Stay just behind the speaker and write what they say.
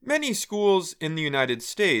Many schools in the United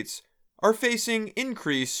States are facing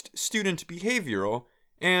increased student behavioral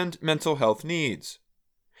and mental health needs.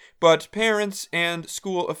 But parents and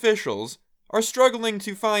school officials are struggling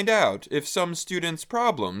to find out if some students'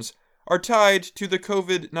 problems are tied to the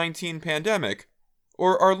COVID-19 pandemic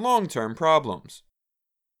or are long-term problems.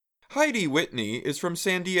 Heidi Whitney is from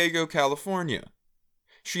San Diego, California.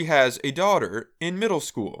 She has a daughter in middle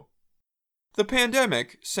school. The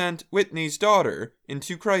pandemic sent Whitney's daughter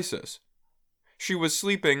into crisis. She was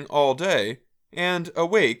sleeping all day and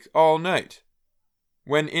awake all night.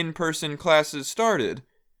 When in-person classes started,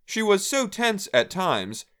 she was so tense at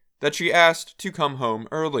times that she asked to come home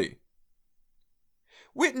early.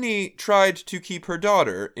 Whitney tried to keep her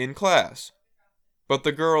daughter in class, but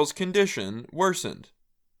the girl's condition worsened.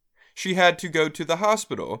 She had to go to the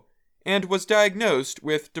hospital and was diagnosed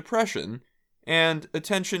with depression and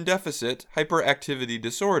attention deficit hyperactivity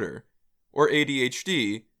disorder, or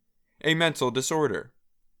ADHD, a mental disorder.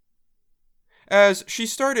 As she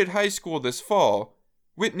started high school this fall,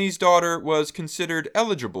 Whitney's daughter was considered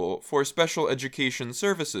eligible for special education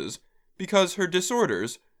services because her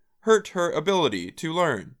disorders hurt her ability to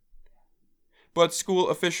learn. But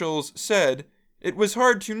school officials said it was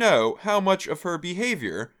hard to know how much of her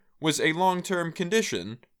behavior was a long-term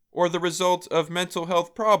condition or the result of mental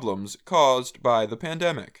health problems caused by the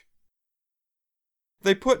pandemic.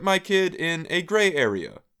 "They put my kid in a gray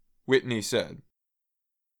area," Whitney said.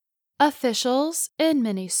 Officials in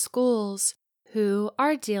many schools who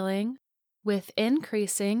are dealing with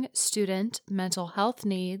increasing student mental health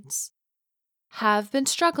needs have been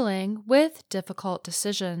struggling with difficult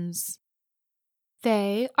decisions.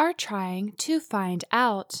 They are trying to find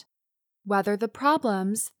out whether the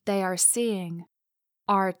problems they are seeing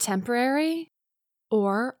are temporary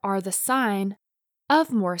or are the sign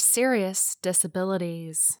of more serious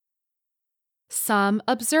disabilities. Some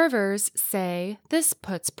observers say this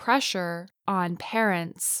puts pressure on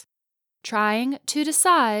parents trying to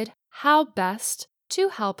decide how best to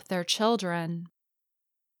help their children.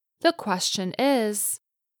 The question is,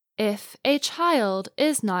 if a child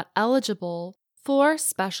is not eligible for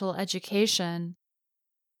special education,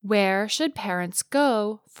 where should parents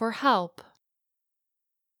go for help?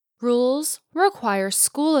 Rules require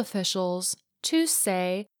school officials to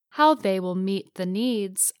say how they will meet the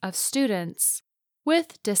needs of students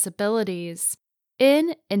with disabilities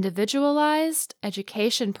in individualized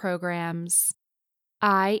education programs,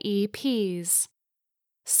 IEPs.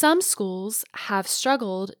 Some schools have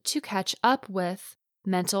struggled to catch up with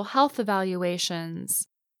mental health evaluations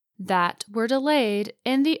that were delayed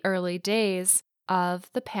in the early days of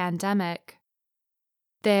the pandemic.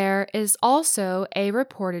 There is also a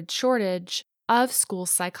reported shortage of school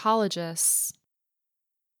psychologists.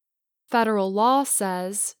 Federal law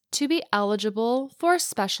says to be eligible for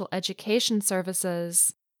special education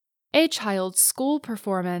services, a child's school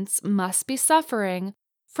performance must be suffering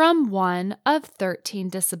from one of 13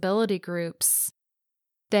 disability groups.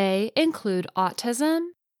 They include autism,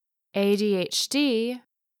 ADHD,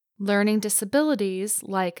 learning disabilities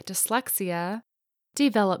like dyslexia,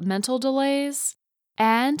 developmental delays,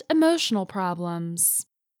 and emotional problems.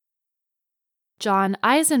 John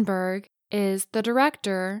Eisenberg is the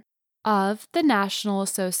director of the National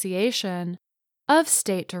Association of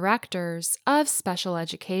State Directors of Special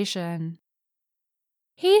Education.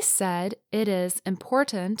 He said it is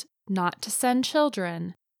important not to send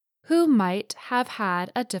children who might have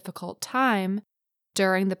had a difficult time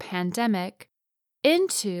during the pandemic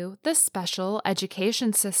into the special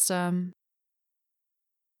education system.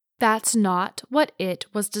 That's not what it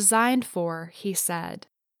was designed for, he said.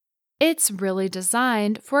 It's really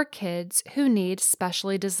designed for kids who need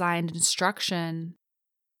specially designed instruction.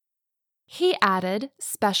 He added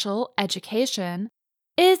special education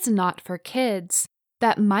is not for kids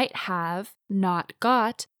that might have not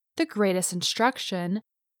got the greatest instruction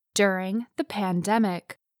during the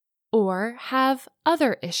pandemic or have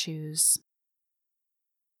other issues.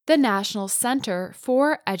 The National Center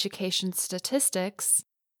for Education Statistics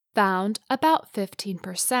found about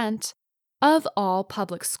 15% of all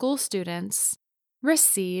public school students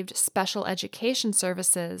received special education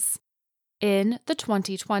services in the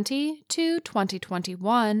 2020 to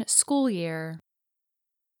 2021 school year.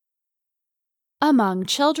 Among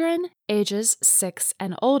children ages 6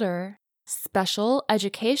 and older, special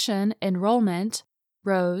education enrollment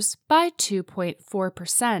rose by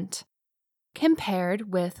 2.4%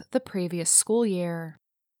 compared with the previous school year.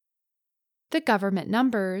 The government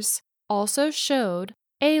numbers also showed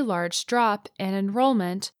a large drop in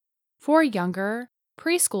enrollment for younger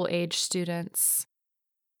preschool-age students,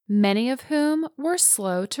 many of whom were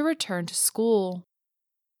slow to return to school.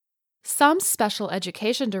 Some special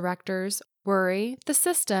education directors worry the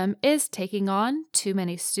system is taking on too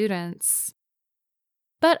many students.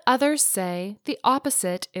 But others say the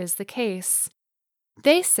opposite is the case.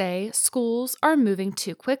 They say schools are moving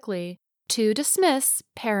too quickly to dismiss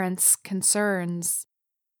parents' concerns.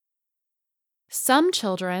 Some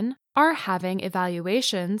children are having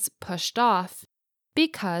evaluations pushed off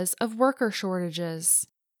because of worker shortages,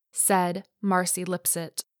 said Marcy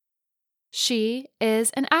Lipset. She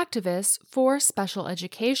is an activist for special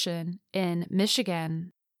education in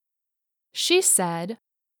Michigan. She said,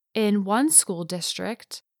 in one school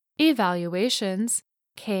district, evaluations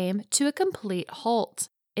came to a complete halt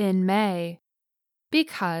in May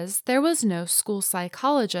because there was no school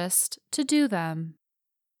psychologist to do them.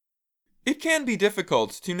 It can be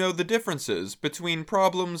difficult to know the differences between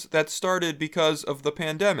problems that started because of the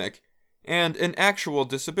pandemic and an actual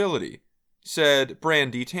disability, said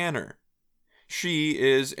Brandy Tanner. She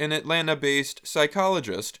is an Atlanta-based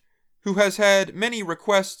psychologist who has had many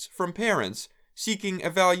requests from parents seeking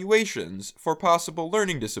evaluations for possible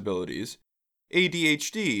learning disabilities,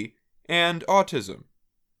 ADHD, and autism.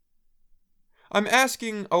 I'm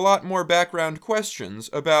asking a lot more background questions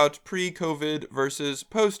about pre-COVID versus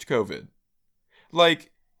post-COVID.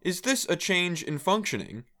 Like, is this a change in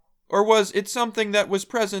functioning, or was it something that was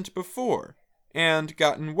present before and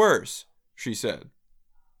gotten worse, she said.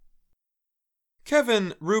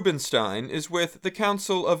 Kevin Rubenstein is with the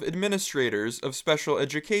Council of Administrators of Special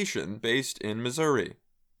Education based in Missouri.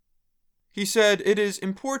 He said it is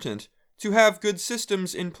important to have good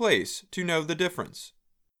systems in place to know the difference.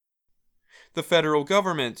 The federal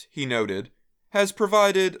government, he noted, has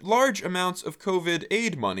provided large amounts of COVID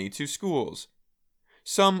aid money to schools.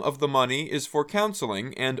 Some of the money is for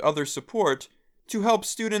counseling and other support to help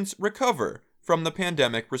students recover from the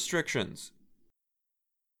pandemic restrictions.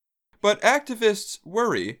 But activists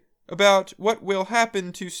worry about what will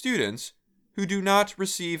happen to students who do not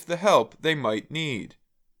receive the help they might need.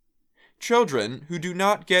 Children who do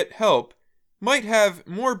not get help might have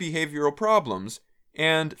more behavioral problems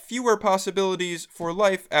and fewer possibilities for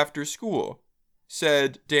life after school,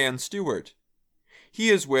 said Dan Stewart. He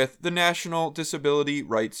is with the National Disability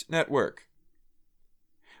Rights Network.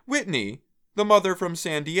 Whitney, the mother from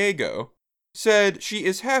San Diego, said she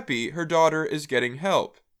is happy her daughter is getting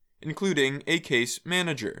help, including a case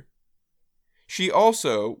manager. She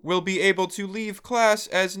also will be able to leave class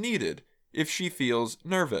as needed if she feels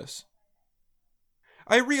nervous.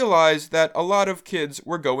 I realize that a lot of kids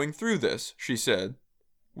were going through this, she said.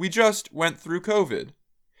 We just went through COVID.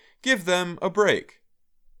 Give them a break.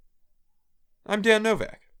 I'm Dan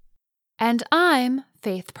Novak. And I'm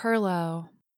Faith Perlow.